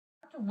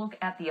Look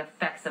at the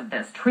effects of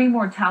this. Tree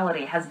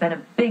mortality has been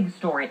a big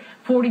story.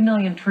 40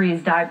 million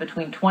trees died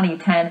between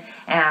 2010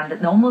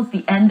 and almost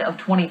the end of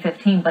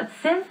 2015. But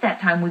since that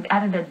time, we've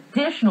added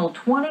additional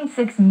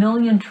 26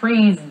 million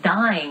trees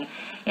dying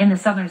in the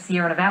southern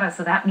Sierra Nevada.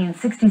 So that means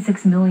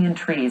 66 million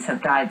trees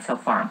have died so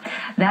far.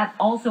 That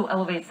also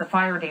elevates the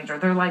fire danger.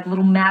 They're like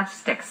little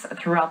matchsticks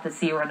throughout the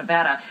Sierra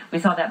Nevada. We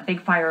saw that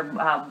big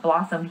fire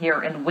blossom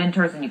here in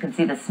Winters, and you can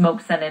see the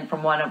smoke sent in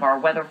from one of our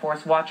weather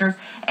force watchers.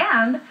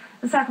 And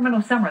the Sacramento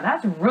summer.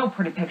 That's a real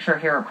pretty picture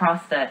here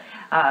across the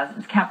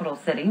capital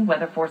city.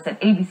 Weather Force at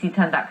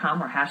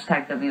abc10.com or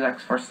hashtag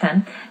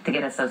WXForce10 to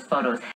get us those photos.